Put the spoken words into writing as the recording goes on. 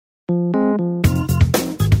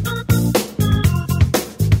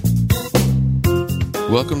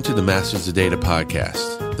Welcome to the Masters of Data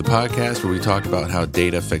podcast, the podcast where we talk about how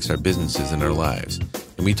data affects our businesses and our lives.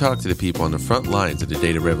 And we talk to the people on the front lines of the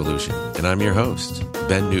data revolution. And I'm your host,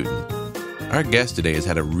 Ben Newton. Our guest today has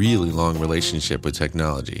had a really long relationship with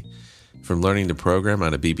technology, from learning to program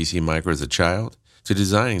on a BBC Micro as a child, to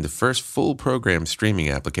designing the first full program streaming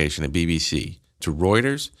application at BBC, to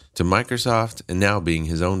Reuters, to Microsoft, and now being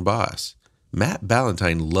his own boss. Matt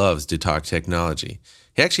Ballantyne loves to talk technology.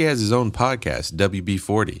 He actually has his own podcast,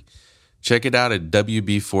 WB40. Check it out at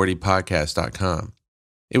WB40podcast.com.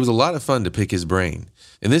 It was a lot of fun to pick his brain.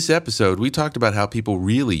 In this episode, we talked about how people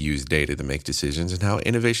really use data to make decisions and how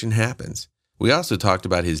innovation happens. We also talked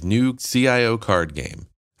about his new CIO card game.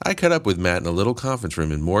 I caught up with Matt in a little conference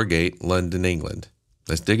room in Moorgate, London, England.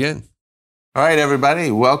 Let's dig in. All right,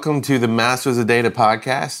 everybody. Welcome to the Masters of Data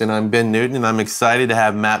podcast, and I'm Ben Newton, and I'm excited to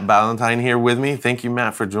have Matt Ballantyne here with me. Thank you,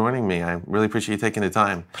 Matt, for joining me. I really appreciate you taking the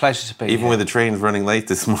time. Pleasure to be here. Even with the trains running late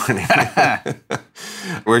this morning.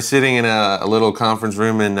 We're sitting in a little conference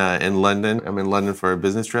room in London. I'm in London for a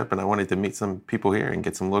business trip, and I wanted to meet some people here and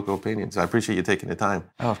get some local opinions. So I appreciate you taking the time.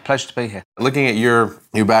 Oh, pleasure to be here. Looking at your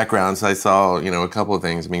backgrounds, I saw, a couple of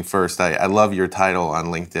things. I mean, first, I love your title on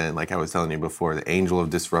LinkedIn. Like I was telling you before, the angel of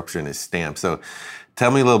disruption is Stamp. So tell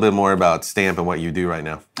me a little bit more about Stamp and what you do right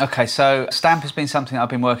now. Okay, so Stamp has been something I've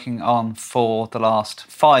been working on for the last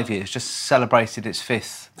 5 years, just celebrated its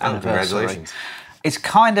 5th anniversary. Congratulations. It's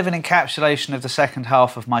kind of an encapsulation of the second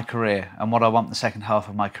half of my career and what I want the second half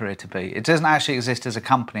of my career to be. It doesn't actually exist as a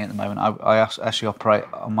company at the moment. I actually operate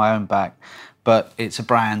on my own back, but it's a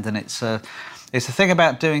brand, and it's a thing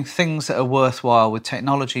about doing things that are worthwhile with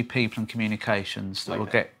technology, people and communications that will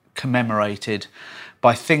get commemorated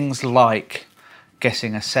by things like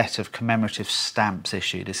getting a set of commemorative stamps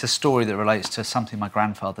issued. It's a story that relates to something my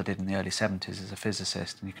grandfather did in the early 70s as a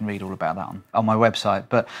physicist, and you can read all about that on my website.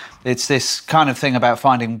 But it's this kind of thing about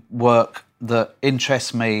finding work that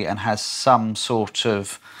interests me and has some sort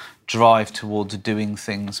of drive towards doing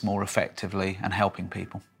things more effectively and helping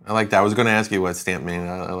people. I like that. I was going to ask you what Stamp means.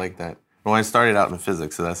 I like that. Well, I started out in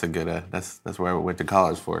physics, so that's a good. That's where I went to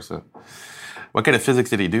college for. So, what kind of physics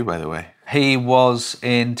did he do, by the way? He was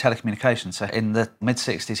in telecommunications. So in the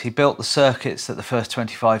mid-60s, he built the circuits that the first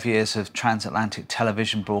 25 years of transatlantic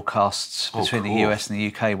television broadcasts between the US and the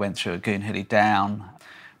UK went through at Goonhilly Down.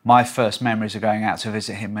 My first memories of going out to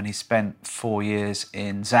visit him when he spent 4 years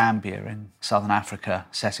in Zambia in southern Africa,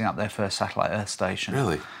 setting up their first satellite Earth station.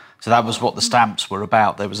 Really? So that was what the stamps were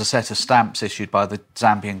about. There was a set of stamps issued by the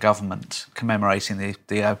Zambian government commemorating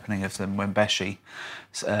the opening of the Mwembeshi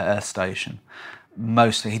Earth station.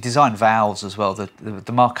 Mostly, he designed valves as well.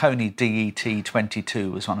 The Marconi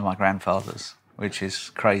DET-22 was one of my grandfather's, which is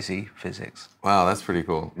crazy physics. Wow, that's pretty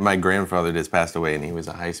cool. My grandfather just passed away, and he was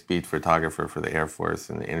a high-speed photographer for the Air Force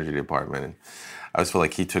and the Energy Department. And I always feel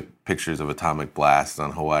like he took pictures of atomic blasts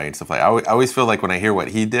on Hawaii and stuff like that. I always feel like when I hear what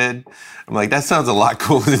he did, I'm like, that sounds a lot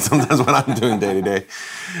cooler than sometimes what I'm doing day to day.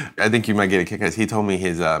 I think you might get a kick out of this. He told me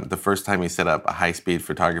the first time he set up a high-speed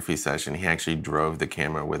photography session, he actually drove the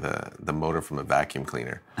camera with the motor from a vacuum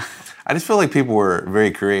cleaner. I just feel like people were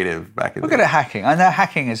very creative back in the day. Look at hacking. I know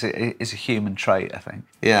hacking is a human trait, I think.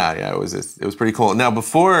 Yeah, it was pretty cool. Now,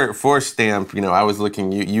 before Stamp, I was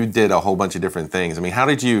looking, you did a whole bunch of different things. I mean,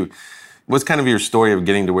 what's kind of your story of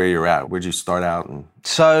getting to where you're at? Where'd you start out?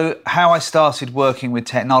 So how I started working with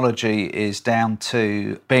technology is down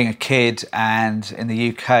to being a kid, and in the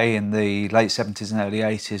UK in the late 70s and early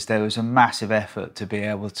 80s, there was a massive effort to be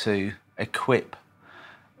able to equip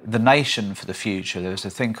the nation for the future. There was a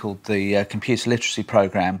thing called the Computer Literacy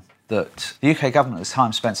Programme that the UK government at the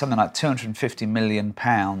time spent something like £250 million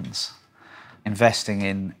investing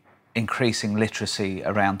in increasing literacy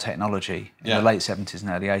around technology in the late 70s and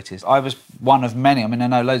early 80s. I was one of many. I mean, I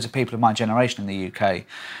know loads of people of my generation in the UK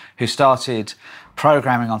who started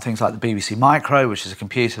programming on things like the BBC Micro, which is a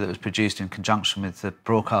computer that was produced in conjunction with the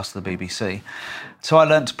broadcast of the BBC. So I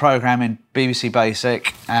learned to program in BBC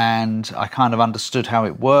Basic, and I kind of understood how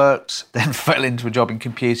it worked, then fell into a job in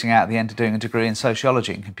computing out at the end of doing a degree in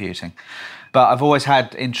sociology and computing. But I've always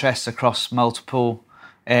had interests across multiple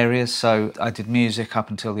areas. So I did music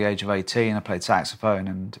up until the age of 18. I played saxophone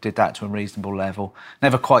and did that to a reasonable level.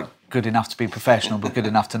 Never quite good enough to be professional, but good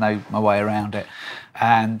enough to know my way around it.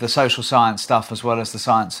 And the social science stuff, as well as the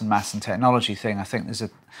science and maths and technology thing, I think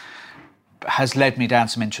has led me down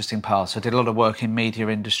some interesting paths. I did a lot of work in media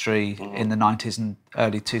industry in the 90s and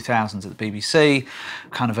early 2000s at the BBC,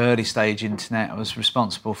 kind of early stage internet. I was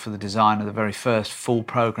responsible for the design of the very first full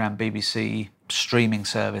programme BBC streaming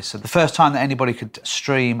service. So the first time that anybody could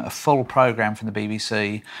stream a full programme from the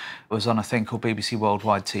BBC was on a thing called BBC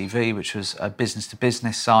Worldwide TV, which was a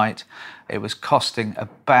business-to-business site. It was costing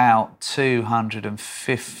about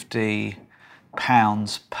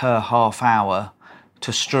 £250 per half hour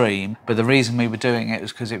to stream, but the reason we were doing it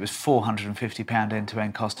was because it was £450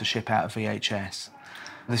 end-to-end cost to ship out of VHS.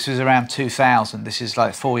 This was around 2000. This is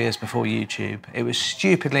like 4 years before YouTube. It was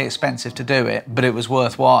stupidly expensive to do it, but it was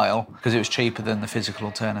worthwhile because it was cheaper than the physical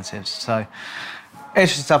alternatives. So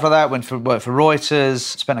interesting stuff like that. Worked for Reuters,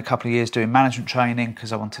 spent a couple of years doing management training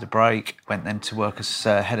because I wanted a break. Went then to work as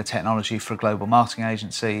head of technology for a global marketing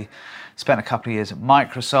agency. Spent a couple of years at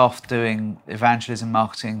Microsoft doing evangelism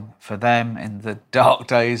marketing for them in the dark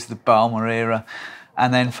days, the Balmer era.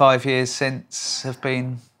 And then 5 years since have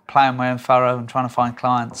been ploughing my own furrow and trying to find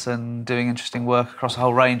clients and doing interesting work across a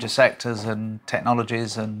whole range of sectors and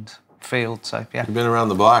technologies and fields. So, yeah. You've been around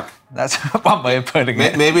the block. That's one way of putting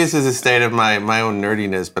it. Maybe this is a state of my own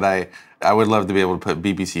nerdiness, but I would love to be able to put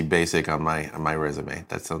BBC Basic on my resume.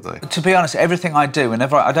 That sounds like... To be honest, everything I do,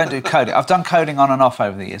 whenever I don't do coding, I've done coding on and off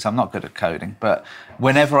over the years. I'm not good at coding, but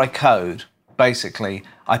whenever I code, basically,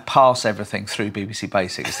 I pass everything through BBC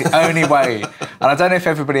Basic. It's the only way. And I don't know if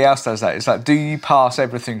everybody else does that. It's like, do you pass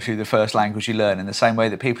everything through the first language you learn in the same way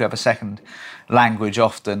that people who have a second language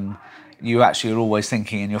often, you actually are always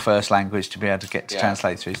thinking in your first language to be able to get to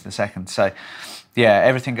translate through to the second. So, yeah,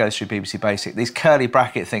 everything goes through BBC Basic. These curly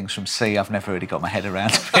bracket things from C, I've never really got my head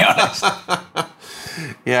around, to be honest.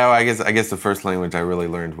 Yeah, well, I guess the first language I really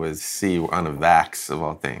learned was C on a VAX, of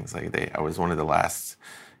all things. I was one of the last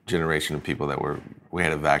generation of people we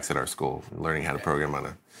had a VAX at our school, learning how to program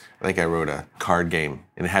on I think I wrote a card game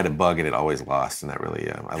and it had a bug and it always lost, and that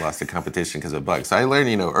really I lost the competition because of a bug. So I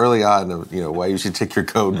learned early on why you should check your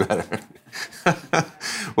code better.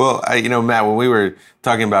 Well, Matt, when we were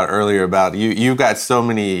talking about earlier about you've got so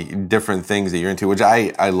many different things that you're into, which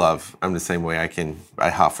I love. I'm the same way. I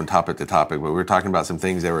hop from topic to topic, but we were talking about some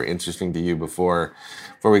things that were interesting to you before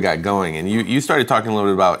we got going. And you started talking a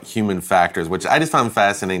little bit about human factors, which I just found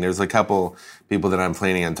fascinating. There's a couple people that I'm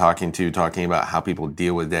planning on talking about how people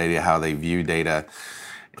deal with data, how they view data.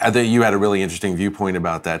 I think you had a really interesting viewpoint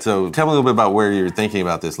about that. So tell me a little bit about where you're thinking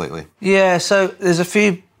about this lately. Yeah, so there's a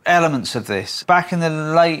few elements of this. Back in the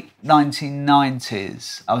late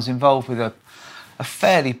 1990s, I was involved with a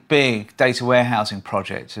fairly big data warehousing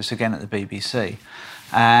project. It's again at the BBC.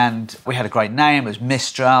 And we had a great name. It was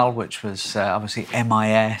Mistral, which was obviously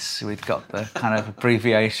MIS. We'd got the kind of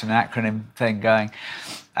abbreviation, acronym thing going.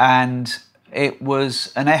 And it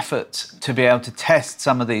was an effort to be able to test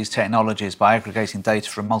some of these technologies by aggregating data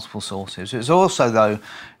from multiple sources. It was also, though,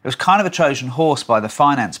 it was kind of a Trojan horse by the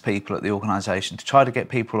finance people at the organisation to try to get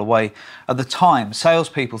people away. At the time,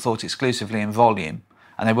 salespeople thought exclusively in volume,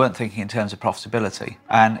 and they weren't thinking in terms of profitability.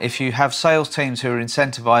 And if you have sales teams who are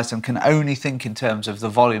incentivised and can only think in terms of the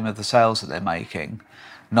volume of the sales that they're making,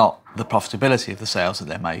 not the profitability of the sales that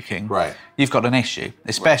they're making, right, you've got an issue,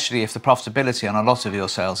 especially if the profitability on a lot of your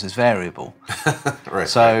sales is variable. Right.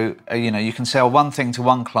 So, you can sell one thing to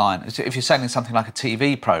one client. If you're selling something like a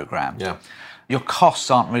TV programme, your costs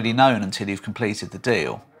aren't really known until you've completed the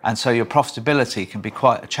deal. And so your profitability can be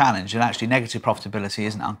quite a challenge, and actually negative profitability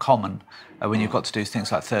isn't uncommon when you've got to do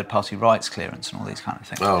things like third-party rights clearance and all these kind of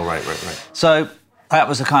things. Oh, right. So that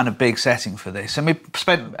was a kind of big setting for this. And we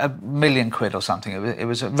spent £1 million or something. It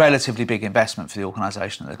was a relatively big investment for the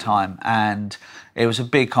organisation at the time, and it was a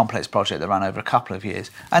big, complex project that ran over a couple of years.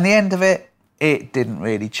 And the end of it didn't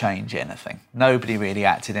really change anything. Nobody really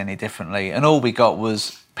acted any differently, and all we got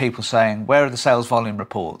was people saying, where are the sales volume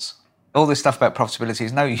reports? All this stuff about profitability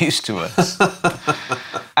is no use to us.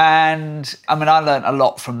 And, I learned a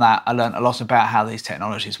lot from that. I learned a lot about how these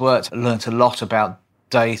technologies worked. I learned a lot about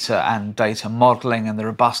data and data modelling and the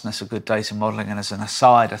robustness of good data modelling. And as an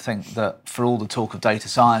aside, I think that for all the talk of data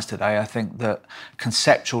science today, I think that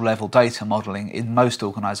conceptual level data modelling in most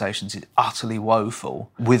organisations is utterly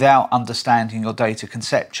woeful. Without understanding your data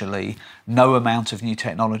conceptually, no amount of new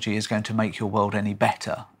technology is going to make your world any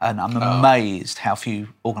better. And I'm amazed how few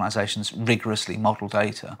organisations rigorously model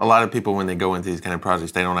data. A lot of people, when they go into these kind of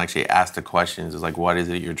projects, they don't actually ask the questions. It's like, what is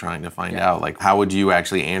it you're trying to find out? Like, how would you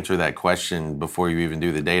actually answer that question before you even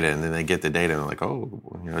do the data? And then they get the data and they're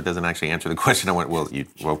like, it doesn't actually answer the question. I went, well,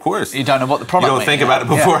 of course. You don't know what the product is. You don't think about it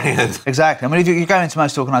beforehand. Yeah. Exactly. If you go into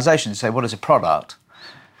most organisations and say, what is a product?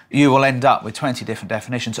 You will end up with 20 different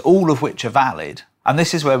definitions, all of which are valid. And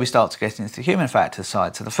this is where we start to get into the human factor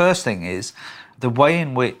side. So the first thing is the way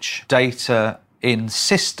in which data in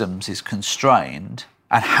systems is constrained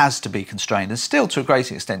and has to be constrained, and still to a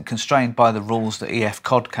great extent constrained by the rules that E.F.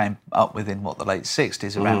 Codd came up with in the late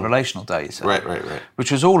 60s around relational data. Right.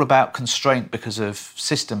 Which was all about constraint because of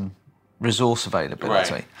system resource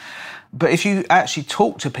availability. Right. But if you actually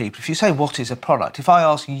talk to people, if you say, what is a product? If I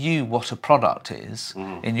ask you what a product is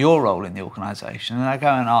in your role in the organisation, and I go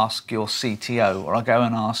and ask your CTO or I go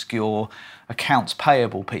and ask your accounts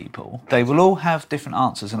payable people, they will all have different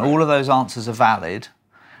answers, and all of those answers are valid.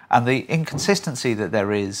 And the inconsistency that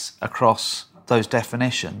there is across those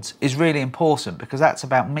definitions is really important, because that's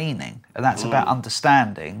about meaning, and that's about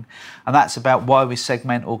understanding, and that's about why we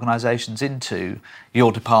segment organisations into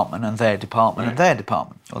your department and their department and their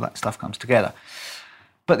department. All that stuff comes together.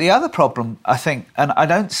 But the other problem, I think, and I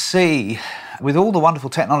don't see, with all the wonderful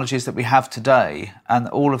technologies that we have today and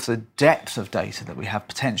all of the depth of data that we have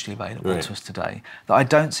potentially available to us today, that I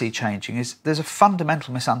don't see changing, is there's a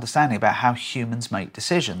fundamental misunderstanding about how humans make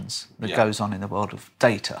decisions that goes on in the world of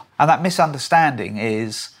data. And that misunderstanding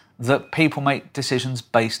is that people make decisions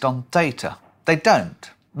based on data. They don't.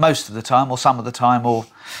 Most of the time, or some of the time, or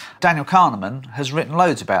Daniel Kahneman has written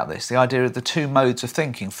loads about this, the idea of the two modes of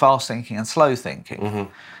thinking, fast thinking and slow thinking,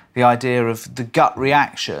 the idea of the gut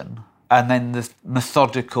reaction and then the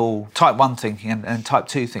methodical type 1 thinking and type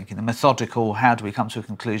 2 thinking, the methodical, how do we come to a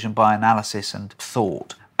conclusion by analysis and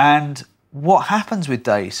thought. And what happens with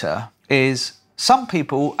data is some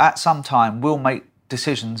people at some time will make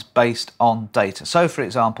decisions based on data. So, for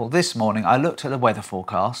example, this morning I looked at the weather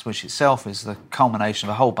forecast, which itself is the culmination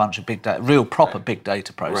of a whole bunch of big data, real proper big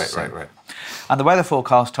data processing. Right. And the weather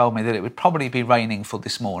forecast told me that it would probably be raining for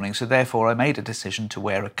this morning, so therefore I made a decision to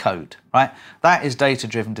wear a coat, right? That is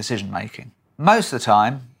data-driven decision-making. Most of the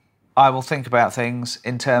time, I will think about things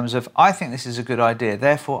in terms of, I think this is a good idea,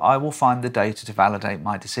 therefore I will find the data to validate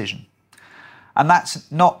my decision. And that's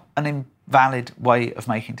not an invalid way of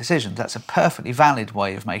making decisions. That's a perfectly valid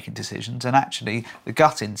way of making decisions. And actually, the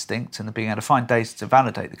gut instinct and the being able to find data to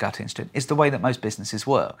validate the gut instinct is the way that most businesses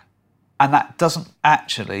work. And that doesn't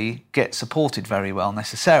actually get supported very well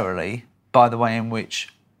necessarily by the way in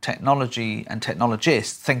which technology and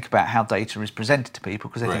technologists think about how data is presented to people,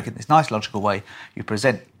 because they think in this nice logical way, you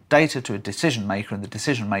present data to a decision maker and the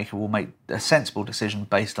decision maker will make a sensible decision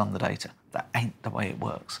based on the data. That ain't the way it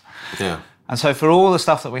works. Yeah. And so for all the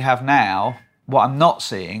stuff that we have now, what I'm not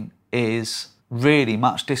seeing is really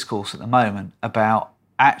much discourse at the moment about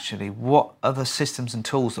actually what are the systems and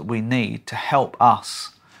tools that we need to help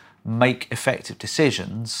us make effective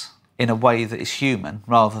decisions in a way that is human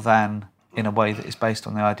rather than in a way that is based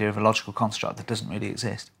on the idea of a logical construct that doesn't really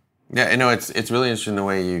exist. Yeah, I know it's really interesting the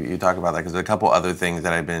way you talk about that, because there's a couple other things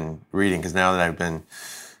that I've been reading, because now that I've been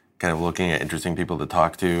kind of looking at interesting people to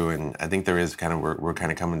talk to, and I think there is kind of, we're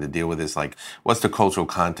kind of coming to deal with this, like, what's the cultural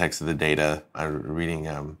context of the data? I'm reading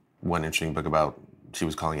one interesting book about, she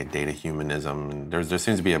was calling it data humanism, and there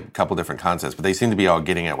seems to be a couple different concepts, but they seem to be all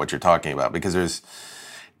getting at what you're talking about, because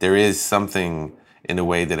there is something in the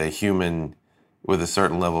way that a human with a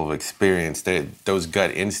certain level of experience, those gut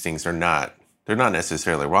instincts are not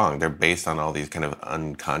necessarily wrong. They're based on all these kind of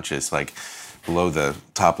unconscious, like below the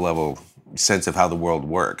top level sense of how the world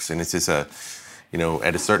works. And it's just at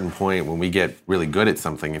a certain point when we get really good at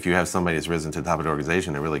something, if you have somebody that's risen to the top of the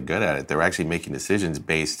organization, they're really good at it, they're actually making decisions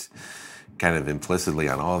based kind of implicitly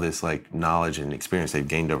on all this like knowledge and experience they've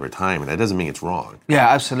gained over time. And that doesn't mean it's wrong. Yeah,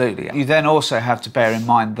 absolutely. You then also have to bear in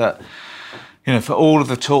mind that, for all of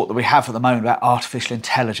the talk that we have at the moment about artificial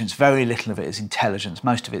intelligence, very little of it is intelligence,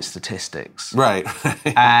 most of it's statistics. Right.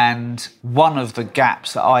 And one of the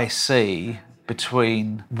gaps that I see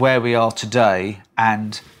between where we are today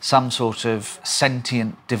and some sort of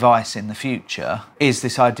sentient device in the future is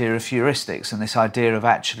this idea of heuristics and this idea of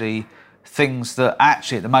actually things that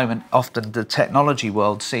actually at the moment often the technology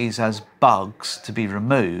world sees as bugs to be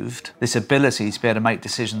removed, this ability to be able to make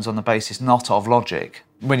decisions on the basis not of logic.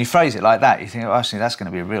 When you phrase it like that, you think, actually, that's going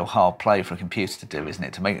to be a real hard play for a computer to do, isn't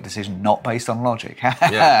it? To make a decision not based on logic.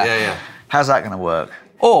 Yeah. How's that going to work?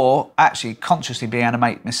 Or actually consciously being able to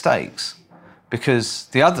make mistakes. Because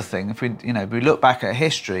the other thing, if we look back at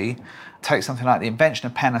history, take something like the invention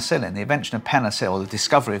of penicillin. The invention of penicillin, or the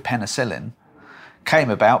discovery of penicillin,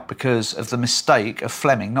 came about because of the mistake of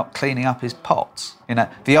Fleming not cleaning up his pots.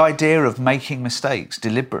 The idea of making mistakes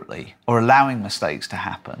deliberately or allowing mistakes to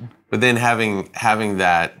happen. But then having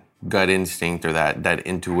that gut instinct or that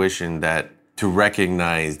intuition that to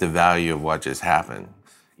recognize the value of what just happened.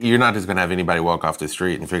 You're not just going to have anybody walk off the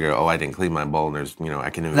street and figure, I didn't clean my bowl and there's, I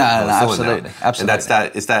can invent penicillin now. Absolutely.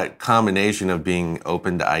 And it's that combination of being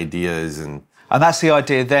open to ideas and And that's the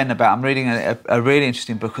idea then about, I'm reading a really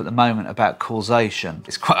interesting book at the moment about causation.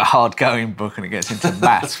 It's quite a hard-going book and it gets into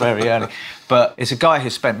maths very early. But it's a guy who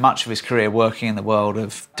spent much of his career working in the world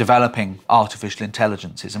of developing artificial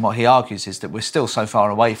intelligences. And what he argues is that we're still so far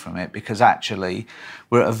away from it because actually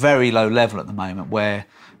we're at a very low level at the moment where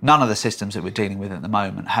none of the systems that we're dealing with at the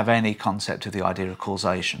moment have any concept of the idea of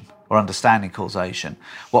causation or understanding causation.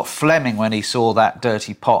 What Fleming, when he saw that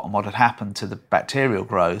dirty pot and what had happened to the bacterial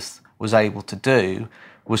growth, was able to do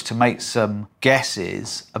was to make some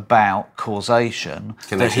guesses about causation.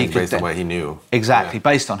 Connections based on what he knew. Exactly,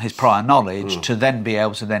 based on his prior knowledge, to then be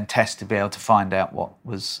able to then test to be able to find out what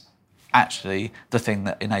was actually the thing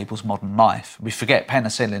that enables modern life. We forget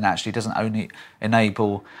penicillin actually doesn't only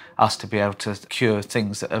enable us to be able to cure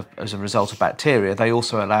things that are as a result of bacteria, they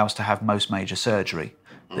also allow us to have most major surgery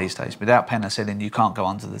these days. Without penicillin, you can't go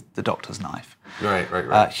under the doctor's knife.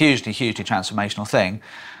 Right. Hugely transformational thing.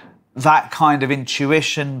 That kind of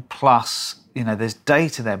intuition plus, there's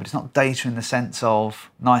data there, but it's not data in the sense of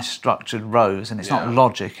nice structured rows, and it's not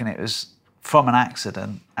logic, and it was from an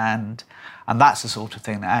accident, and that's the sort of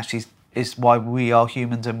thing that actually is why we are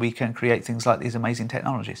humans and we can create things like these amazing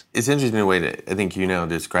technologies. It's interesting the way that I think you now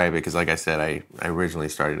describe it, because like I said, I originally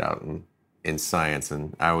started out in science,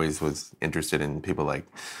 and I always was interested in people like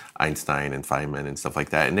Einstein and Feynman and stuff like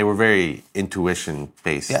that. And they were very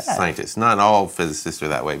intuition-based scientists. Not all physicists are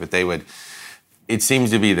that way, but it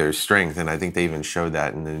seems to be their strength, and I think they even showed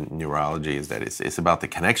that in the neurology, is that it's about the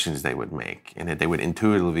connections they would make, and that they would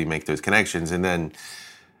intuitively make those connections. And then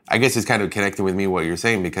I guess it's kind of connecting with me what you're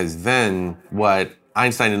saying, because then what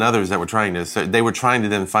Einstein and others that were trying to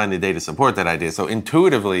then find the data to support that idea. So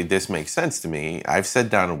intuitively, this makes sense to me. I've sat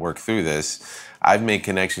down and worked through this. I've made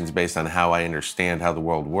connections based on how I understand how the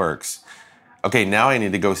world works. Okay, now I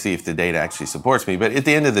need to go see if the data actually supports me. But at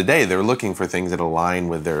the end of the day, they're looking for things that align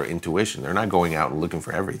with their intuition. They're not going out and looking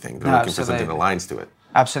for everything. They're looking for something that aligns to it.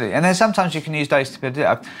 Absolutely. And then sometimes you can use data to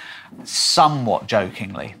be somewhat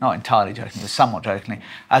jokingly, not entirely jokingly, but somewhat jokingly,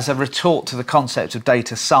 as a retort to the concept of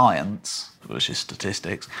data science, which is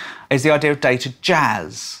statistics, is the idea of data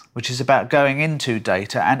jazz, which is about going into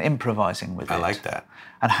data and improvising with it. I like that.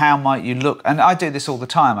 And how might you look? And I do this all the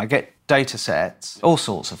time. I get data sets, all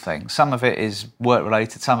sorts of things. Some of it is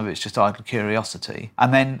work-related, some of it's just idle curiosity.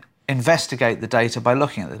 And then investigate the data by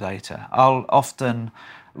looking at the data. I'll often,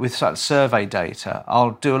 with sort of survey data,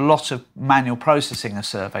 I'll do a lot of manual processing of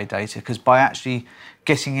survey data, because by actually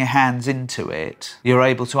getting your hands into it, you're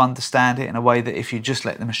able to understand it in a way that if you just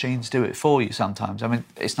let the machines do it for you sometimes, I mean,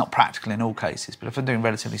 it's not practical in all cases, but if I'm doing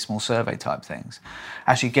relatively small survey type things,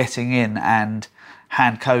 actually getting in and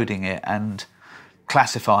hand coding it and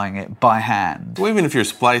classifying it by hand. Well, even if you're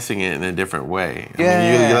splicing it in a different way. I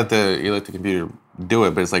mean, you let the computer do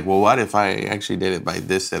it, but it's like, well, what if I actually did it by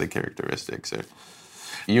this set of characteristics? Or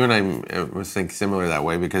you and I think similar that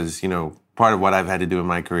way, because, part of what I've had to do in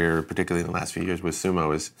my career, particularly in the last few years with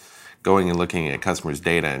Sumo, is going and looking at customers'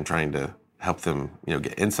 data and trying to help them,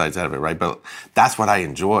 get insights out of it, right? But that's what I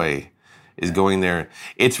enjoy, is going there.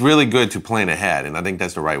 It's really good to plan ahead, and I think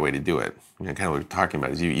that's the right way to do it. Kind of what we're talking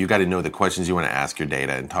about is you got to know the questions you want to ask your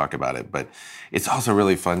data and talk about it. But it's also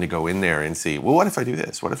really fun to go in there and see, well, what if I do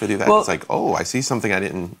this? What if I do that? Well, it's like, oh, I see something I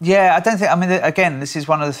didn't. Yeah, again, this is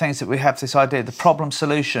one of the things that we have this idea, the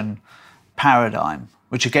problem-solution paradigm,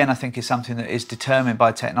 which again, I think is something that is determined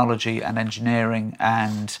by technology and engineering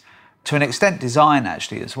and to an extent design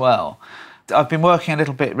actually as well. I've been working a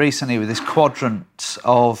little bit recently with this quadrant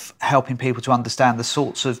of helping people to understand the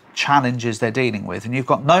sorts of challenges they're dealing with. And you've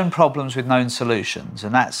got known problems with known solutions,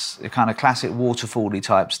 and that's the kind of classic waterfall-y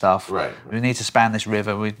type stuff. Right. We need to span this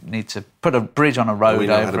river, we need to put a bridge on a road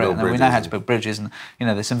over it, and we know how to build bridges, and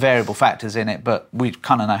there's some variable factors in it, but we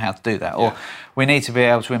kind of know how to do that. Yeah. Or we need to be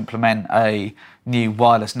able to implement a new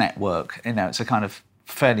wireless network. It's a kind of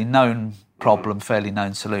fairly known problem, fairly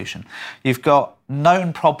known solution. You've got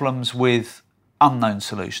known problems with unknown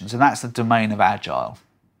solutions, and that's the domain of Agile.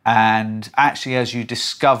 And actually, as you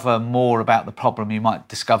discover more about the problem, you might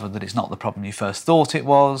discover that it's not the problem you first thought it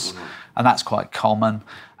was, and that's quite common.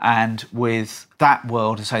 And with that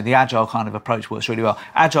world, to say the Agile kind of approach works really well.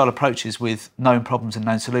 Agile approaches with known problems and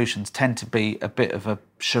known solutions tend to be a bit of a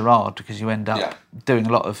charade, because you end up doing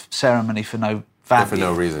a lot of ceremony for no value. For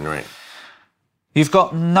no reason, right. You've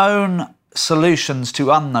got known solutions to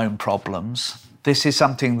unknown problems. This is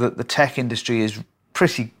something that the tech industry is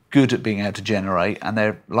pretty good at being able to generate, and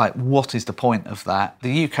they're like, what is the point of that?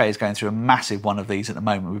 The UK is going through a massive one of these at the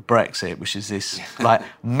moment with Brexit, which is this like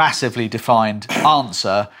massively defined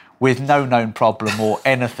answer with no known problem or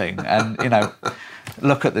anything. And,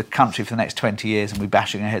 look at the country for the next 20 years and we're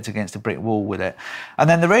bashing our heads against a brick wall with it. And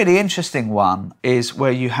then the really interesting one is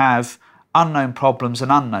where you have unknown problems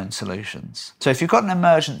and unknown solutions. So if you've got an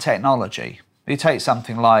emergent technology, you take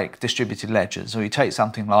something like distributed ledgers, or you take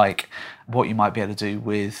something like what you might be able to do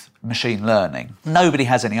with machine learning. Nobody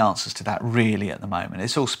has any answers to that really at the moment.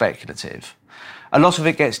 It's all speculative. A lot of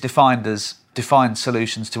it gets defined as defined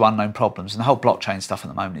solutions to unknown problems, and the whole blockchain stuff at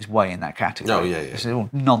the moment is way in that category. Oh, yeah. It's all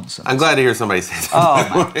nonsense. I'm glad to hear somebody say that.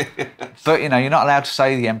 Oh, man. But, you're not allowed to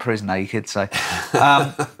say the emperor is naked, so...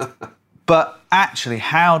 But actually,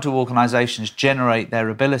 how do organisations generate their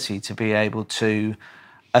ability to be able to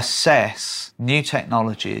assess new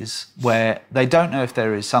technologies where they don't know if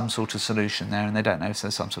there is some sort of solution there and they don't know if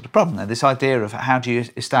there's some sort of problem there? This idea of how do you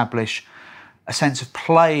establish a sense of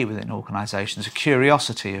play within organisations, a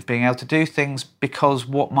curiosity of being able to do things because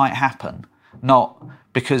what might happen, not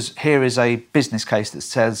because here is a business case that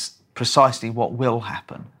says precisely what will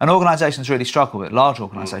happen. And organisations really struggle with it. Large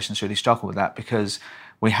organisations really struggle with that because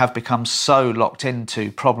we have become so locked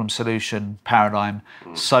into problem-solution paradigm,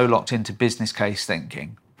 so locked into business case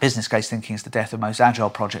thinking. Business case thinking is the death of most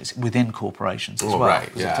agile projects within corporations as well. Right,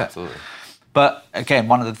 yeah, absolutely. But again,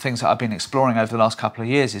 one of the things that I've been exploring over the last couple of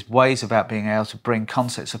years is ways about being able to bring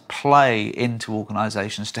concepts of play into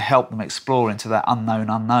organisations to help them explore into that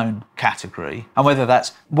unknown category. And whether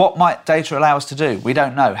that's what might data allow us to do, we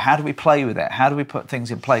don't know. How do we play with it? How do we put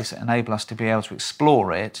things in place that enable us to be able to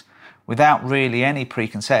explore it without really any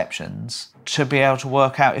preconceptions to be able to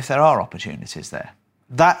work out if there are opportunities there?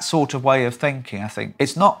 That sort of way of thinking, I think,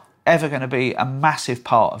 it's not ever going to be a massive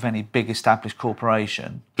part of any big established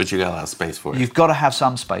corporation. But you got to have space for it. You've got to have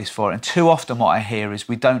some space for it. And too often what I hear is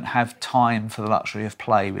we don't have time for the luxury of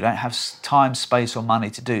play. We don't have time, space or money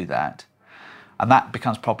to do that. And that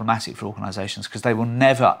becomes problematic for organisations because they will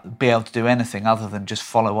never be able to do anything other than just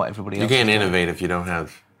follow what everybody else is doing. You can't innovate if you don't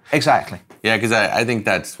have... Exactly. Yeah, because I think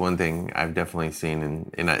that's one thing I've definitely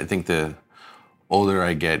seen. And I think the older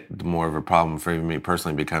I get, the more of a problem for me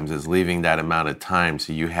personally becomes is leaving that amount of time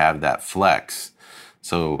so you have that flex.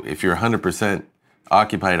 So if you're 100%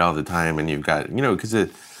 occupied all the time and you've got, because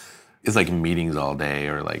it's like meetings all day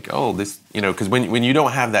or like, because when you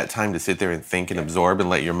don't have that time to sit there and think and absorb and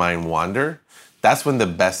let your mind wander, that's when the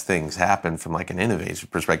best things happen from like an innovation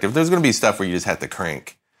perspective. There's going to be stuff where you just have to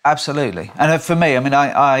crank. Absolutely. And for me,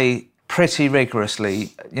 I pretty rigorously,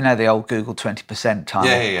 the old Google 20% time,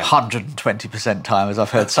 120% time, as I've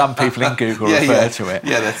heard some people in Google refer to it.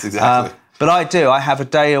 Yeah, that's exactly. But I have a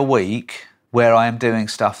day a week where I am doing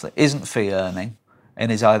stuff that isn't fee earning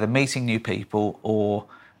and is either meeting new people or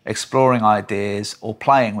exploring ideas or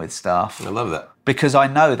playing with stuff. I love that. Because I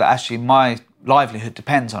know that actually my livelihood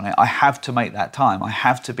depends on it. I have to make that time. I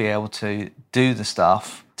have to be able to do the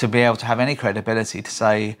stuff to be able to have any credibility to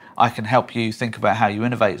say, I can help you think about how you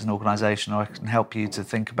innovate as an organisation, or I can help you to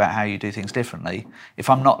think about how you do things differently. If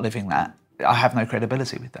I'm not living that, I have no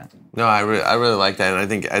credibility with that. No, I really like that. And I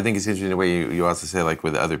think it's interesting the way you also say like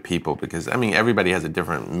with other people, because everybody has a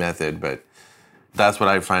different method, but that's what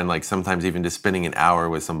I find, like sometimes even just spending an hour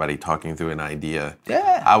with somebody talking through an idea,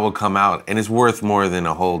 I will come out and it's worth more than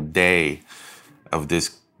a whole day of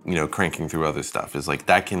this, cranking through other stuff. It's like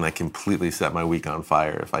that can like completely set my week on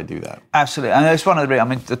fire if I do that. Absolutely. And it's one of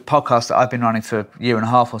the podcast that I've been running for a year and a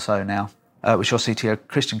half or so now, which your CTO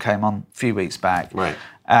Christian came on a few weeks back. Right.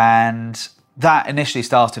 And that initially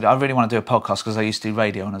started, I really want to do a podcast because I used to do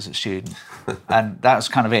radio when I was a student. And that was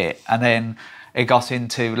kind of it. And then it got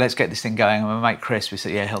into, let's get this thing going. And my mate Chris, we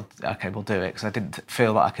said, we'll do it. Because I didn't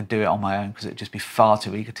feel that I could do it on my own because it would just be far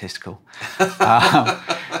too egotistical.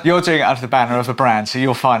 You're doing it under the banner of a brand, so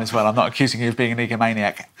you're fine as well. I'm not accusing you of being an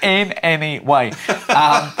egomaniac in any way.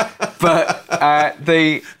 But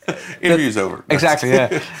the interview's over. Exactly,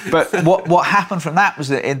 yeah. But what happened from that was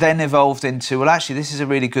that it then evolved into, well, actually, this is a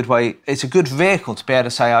really good way. It's a good vehicle to be able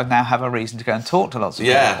to say, I now have a reason to go and talk to lots of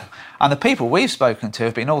people. And the people we've spoken to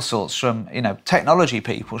have been all sorts from, technology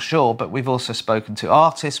people, sure, but we've also spoken to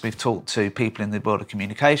artists, we've talked to people in the world of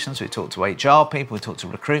communications, we've talked to HR people, we've talked to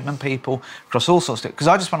recruitment people, across all sorts of, because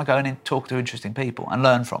I just want to go and talk to interesting people and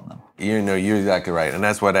learn from them. You're exactly right. And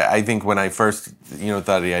that's what I think when I first, thought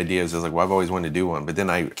of the idea, I was like, well, I've always wanted to do one. But then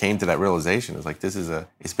I came to that realization. It's like,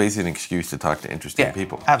 it's basically an excuse to talk to interesting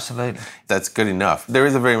people. Absolutely. That's good enough. There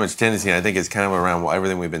is a very much tendency, and I think it's kind of around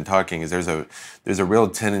everything we've been talking, is there's a real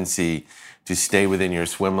tendency to stay within your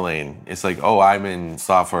swim lane. It's like, I'm in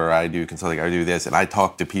software, I do consulting, I do this, and I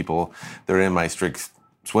talk to people that are in my strict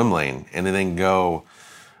swim lane, and then go,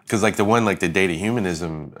 because like the one, like the data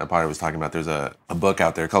humanism part I was talking about, there's a book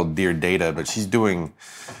out there called Dear Data, but she's doing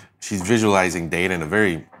she's visualizing data in a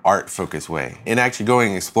very art-focused way. And actually going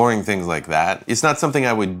and exploring things like that, it's not something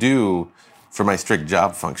I would do for my strict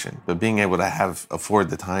job function, but being able to afford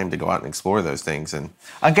the time to go out and explore those things. And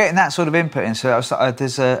getting that sort of input in. So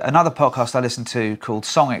there's another podcast I listen to called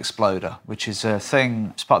Song Exploder, which is a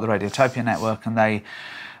thing, it's part of the Radiotopia network, and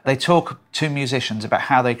they talk to musicians about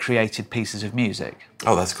how they created pieces of music.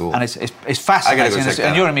 Oh, that's cool. And it's fascinating. I gotta go check that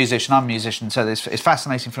and you're out. a musician, I'm a musician, so it's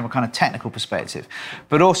fascinating from a kind of technical perspective.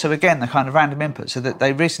 But also, again, the kind of random input. So that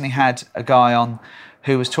they recently had a guy on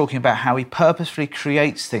who was talking about how he purposefully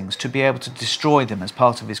creates things to be able to destroy them as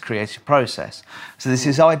part of his creative process. So there's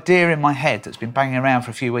this idea in my head that's been banging around for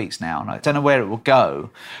a few weeks now, and I don't know where it will go,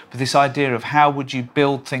 but this idea of how would you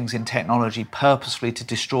build things in technology purposefully to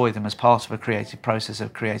destroy them as part of a creative process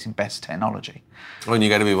of creating best technology. Well, and you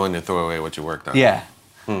got to be willing to throw away what you worked on. Yeah.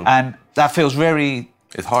 And that feels very...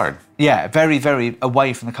 It's hard. Yeah, very, very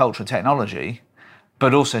away from the culture of technology,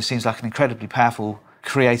 but also seems like an incredibly powerful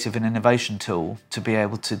creative and innovation tool to be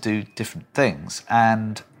able to do different things.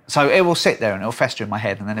 And so it will sit there and it'll fester in my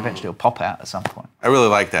head and then eventually it'll pop out at some point. I really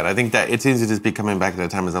like that. I think that it seems to just be coming back to that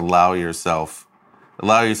time is allow yourself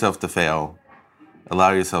to fail,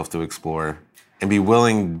 allow yourself to explore, and be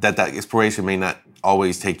willing that exploration may not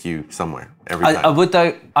always take you somewhere every time. I would,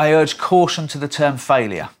 though, I urge caution to the term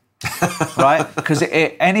failure. Right? Because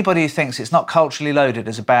anybody who thinks it's not culturally loaded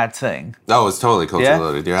is a bad thing. Oh, it's totally culturally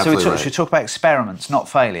loaded. You're absolutely right. So we talk about experiments, not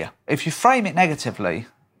failure. If you frame it negatively,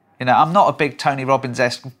 I'm not a big Tony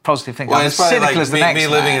Robbins-esque positive thinker. I'm as cynical as the next me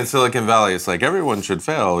living in Silicon Valley. It's like everyone should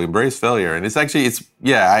fail, embrace failure, and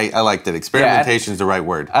I like that. Experimentation is the right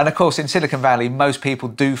word. And of course, in Silicon Valley, most people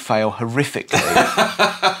do fail horrifically.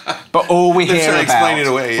 But all we hear about, it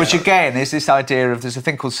away, which again is this idea of there's a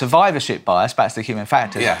thing called survivorship bias, back to the human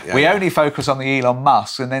factor. We only focus on the Elon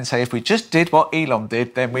Musk and then say if we just did what Elon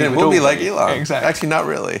did, then we'll be like Elon. Exactly. Actually, not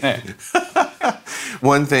really. Yeah.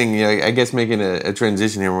 One thing, I guess making a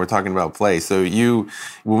transition here when we're talking about play. So when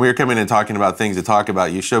we were coming and talking about things to talk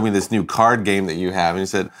about, you showed me this new card game that you have, and you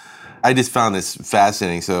said, I just found this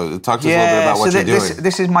fascinating. So talk to us a little bit about what you're doing.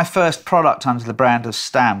 This is my first product under the brand of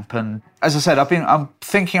Stamp, and as I said, I'm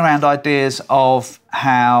thinking around ideas of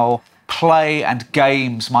how play and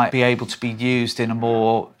games might be able to be used in a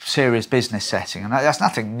more serious business setting. And that's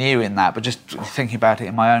nothing new in that, but just thinking about it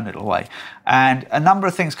in my own little way. And a number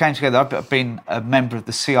of things came together. I've been a member of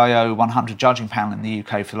the CIO 100 judging panel in the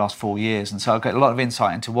UK for the last 4 years, and so I get a lot of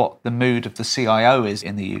insight into what the mood of the CIO is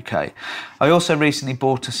in the UK. I also recently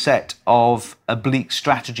bought a set of oblique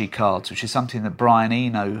strategy cards, which is something that Brian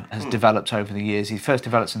Eno has developed over the years. He first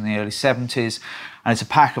developed in the early 70s, and it's a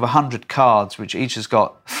pack of 100 cards, which each has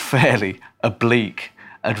got fairly oblique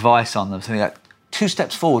advice on them. So like 2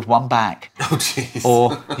 steps forward, 1 back. Oh, jeez.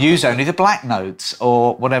 Or use only the black notes,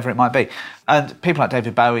 or whatever it might be. And people like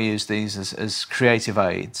David Bowie use these as creative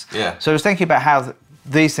aids. Yeah. So I was thinking about how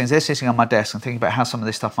these things, they're sitting on my desk, and thinking about how some of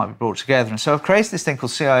this stuff might be brought together. And so I've created this thing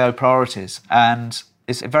called CIO Priorities, and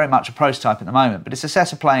it's very much a prototype at the moment, but it's a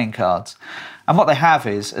set of playing cards. And what they have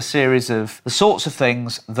is a series of the sorts of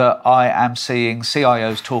things that I am seeing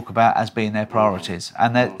CIOs talk about as being their priorities.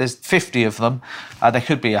 And there's 50 of them. There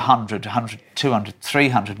could be 100, 200,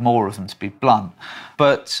 300 more of them, to be blunt.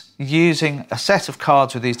 But using a set of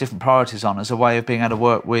cards with these different priorities on as a way of being able to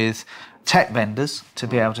work with tech vendors to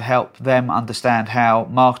be able to help them understand how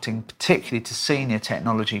marketing, particularly to senior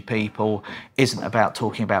technology people, isn't about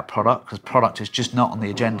talking about product, because product is just not on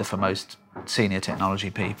the agenda for most senior technology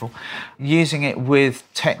people. Using it with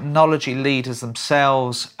technology leaders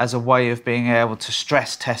themselves as a way of being able to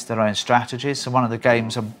stress test their own strategies. So one of the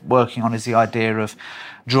games I'm working on is the idea of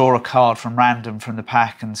draw a card from random from the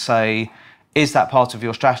pack and say, is that part of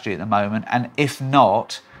your strategy at the moment? And if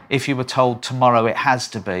not, if you were told tomorrow it has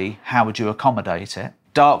to be, how would you accommodate it?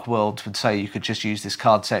 Dark World would say you could just use this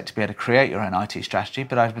card set to be able to create your own IT strategy,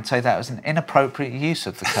 but I would say that was an inappropriate use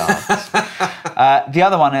of the cards. The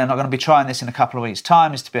other one, and I'm going to be trying this in a couple of weeks'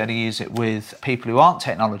 time, is to be able to use it with people who aren't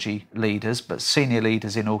technology leaders, but senior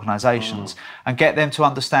leaders in organisations, and get them to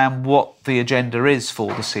understand what the agenda is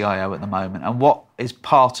for the CIO at the moment, and what is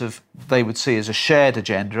part of, they would see as a shared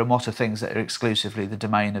agenda, and what are things that are exclusively the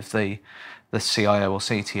domain of the CIO or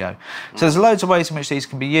CTO. So there's loads of ways in which these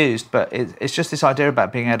can be used, but it's just this idea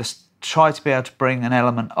about being able to try to be able to bring an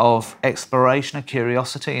element of exploration and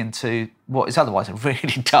curiosity into what is otherwise a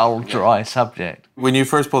really dull, dry subject. When you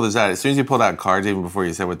first pulled this out, as soon as you pulled out cards, even before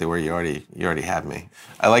you said what they were, you already had me.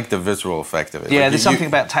 I like the visceral effect of it. Yeah, there's something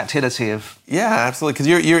about tactility of... Yeah, absolutely,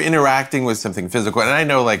 because you're interacting with something physical. And I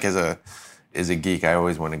know, like, as a geek, I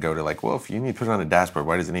always want to go to, like, well, if you need to put it on a dashboard,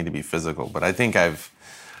 why does it need to be physical? But I think I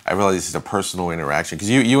realize this is a personal interaction, because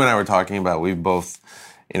you and I were talking about, we've both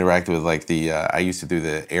interacted with like I used to do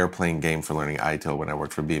the airplane game for learning ITIL when I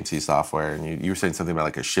worked for BMC Software, and you were saying something about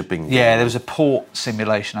like a shipping game. Yeah, there was a port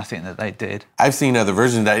simulation, I think, that they did. I've seen other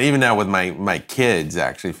versions of that, even now with my kids,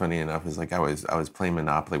 actually, funny enough, is like I was playing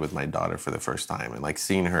Monopoly with my daughter for the first time, and like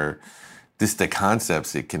seeing her, just the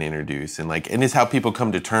concepts it can introduce, and it's how people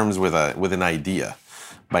come to terms with an idea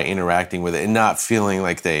by interacting with it and not feeling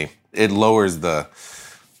like it lowers the,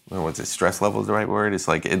 stress level is the right word? It's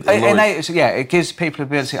like it gives people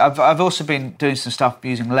ability. I've also been doing some stuff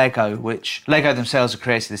using Lego, which Lego themselves have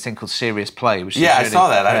created this thing called Serious Play. Which I saw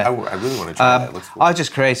that. I really want to try that. It looks cool. I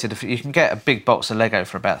just created, you can get a big box of Lego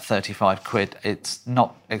for about 35 quid. It's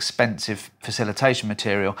not expensive facilitation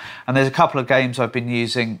material. And there's a couple of games I've been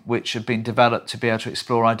using which have been developed to be able to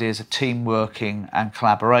explore ideas of team working and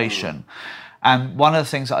collaboration. And one of the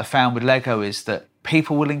things that I found with Lego is that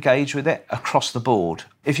people will engage with it across the board.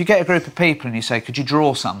 If you get a group of people and you say, could you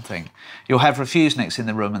draw something? You'll have refuseniks in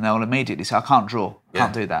the room and they'll immediately say, I can't draw,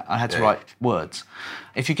 can't do that. I had to write words.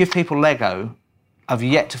 If you give people Lego, I've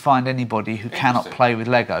yet to find anybody who cannot play with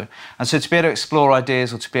Lego. And so to be able to explore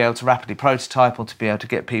ideas or to be able to rapidly prototype or to be able to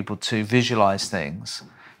get people to visualise things,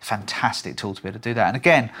 fantastic tool to be able to do that. And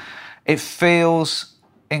again, it feels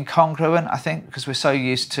incongruent, I think, because we're so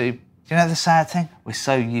used to, you know the sad thing? We're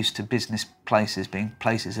so used to business places being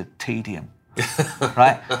places of tedium,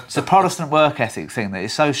 right? It's the Protestant work ethic thing that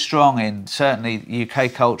is so strong in, certainly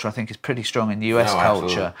UK culture, I think is pretty strong in US culture.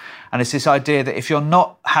 Absolutely. And it's this idea that if you're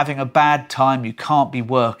not having a bad time, you can't be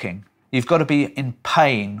working. You've got to be in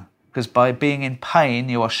pain, because by being in pain,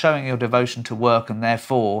 you are showing your devotion to work, and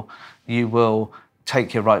therefore you will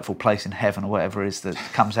take your rightful place in heaven or whatever it is that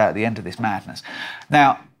comes out at the end of this madness.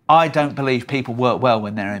 Now, I don't believe people work well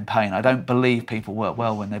when they're in pain. I don't believe people work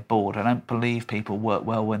well when they're bored. I don't believe people work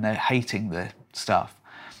well when they're hating the stuff.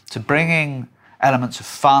 So bringing elements of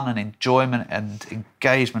fun and enjoyment and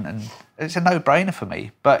engagement, and it's a no-brainer for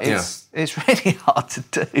me, but it's really hard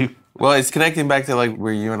to do. Well, it's connecting back to like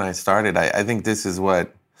where you and I started. I think this is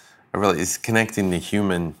what it's connecting the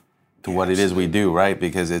human to what it is we do, right?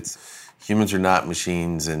 Because humans are not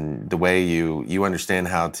machines, and the way you understand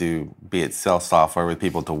how to, be it sell software with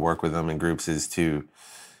people, to work with them in groups is to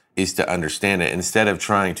understand it. Instead of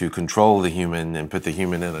trying to control the human and put the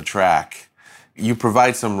human in a track, you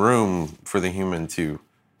provide some room for the human to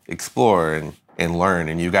explore and learn,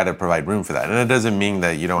 and you got to provide room for that. And it doesn't mean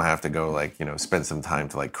that you don't have to go spend some time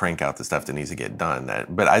to crank out the stuff that needs to get done.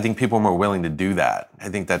 But I think people are more willing to do that. I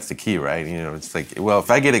think that's the key, right? It's like, well, if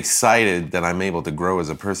I get excited that I'm able to grow as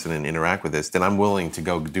a person and interact with this, then I'm willing to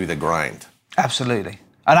go do the grind. Absolutely.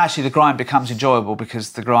 And actually the grind becomes enjoyable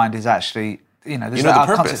because the grind is actually, there's the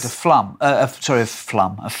concept of flow.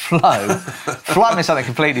 Flum is something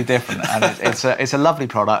completely different, and it's a lovely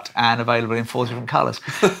product and available in 4 different colours.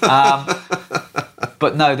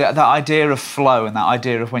 But no, the idea of flow and that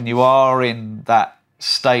idea of when you are in that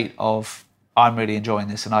state of, I'm really enjoying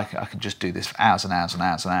this and I can just do this for hours and hours and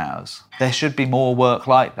hours and hours. There should be more work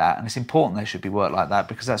like that, and it's important there should be work like that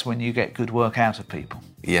because that's when you get good work out of people.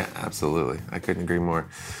 Yeah, absolutely. I couldn't agree more.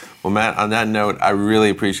 Well, Matt, on that note, I really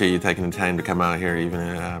appreciate you taking the time to come out here, even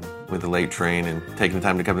with the late train, and taking the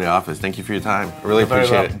time to come to the office. Thank you for your time. I really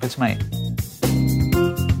appreciate it. Good to meet.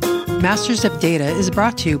 Masters of Data is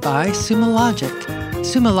brought to you by Sumo Logic.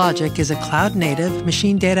 Sumo Logic is a cloud-native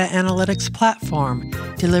machine data analytics platform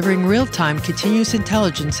delivering real-time continuous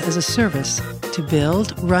intelligence as a service to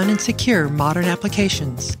build, run, and secure modern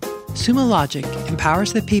applications. Sumo Logic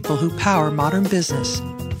empowers the people who power modern business.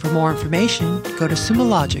 For more information, go to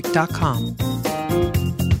sumologic.com.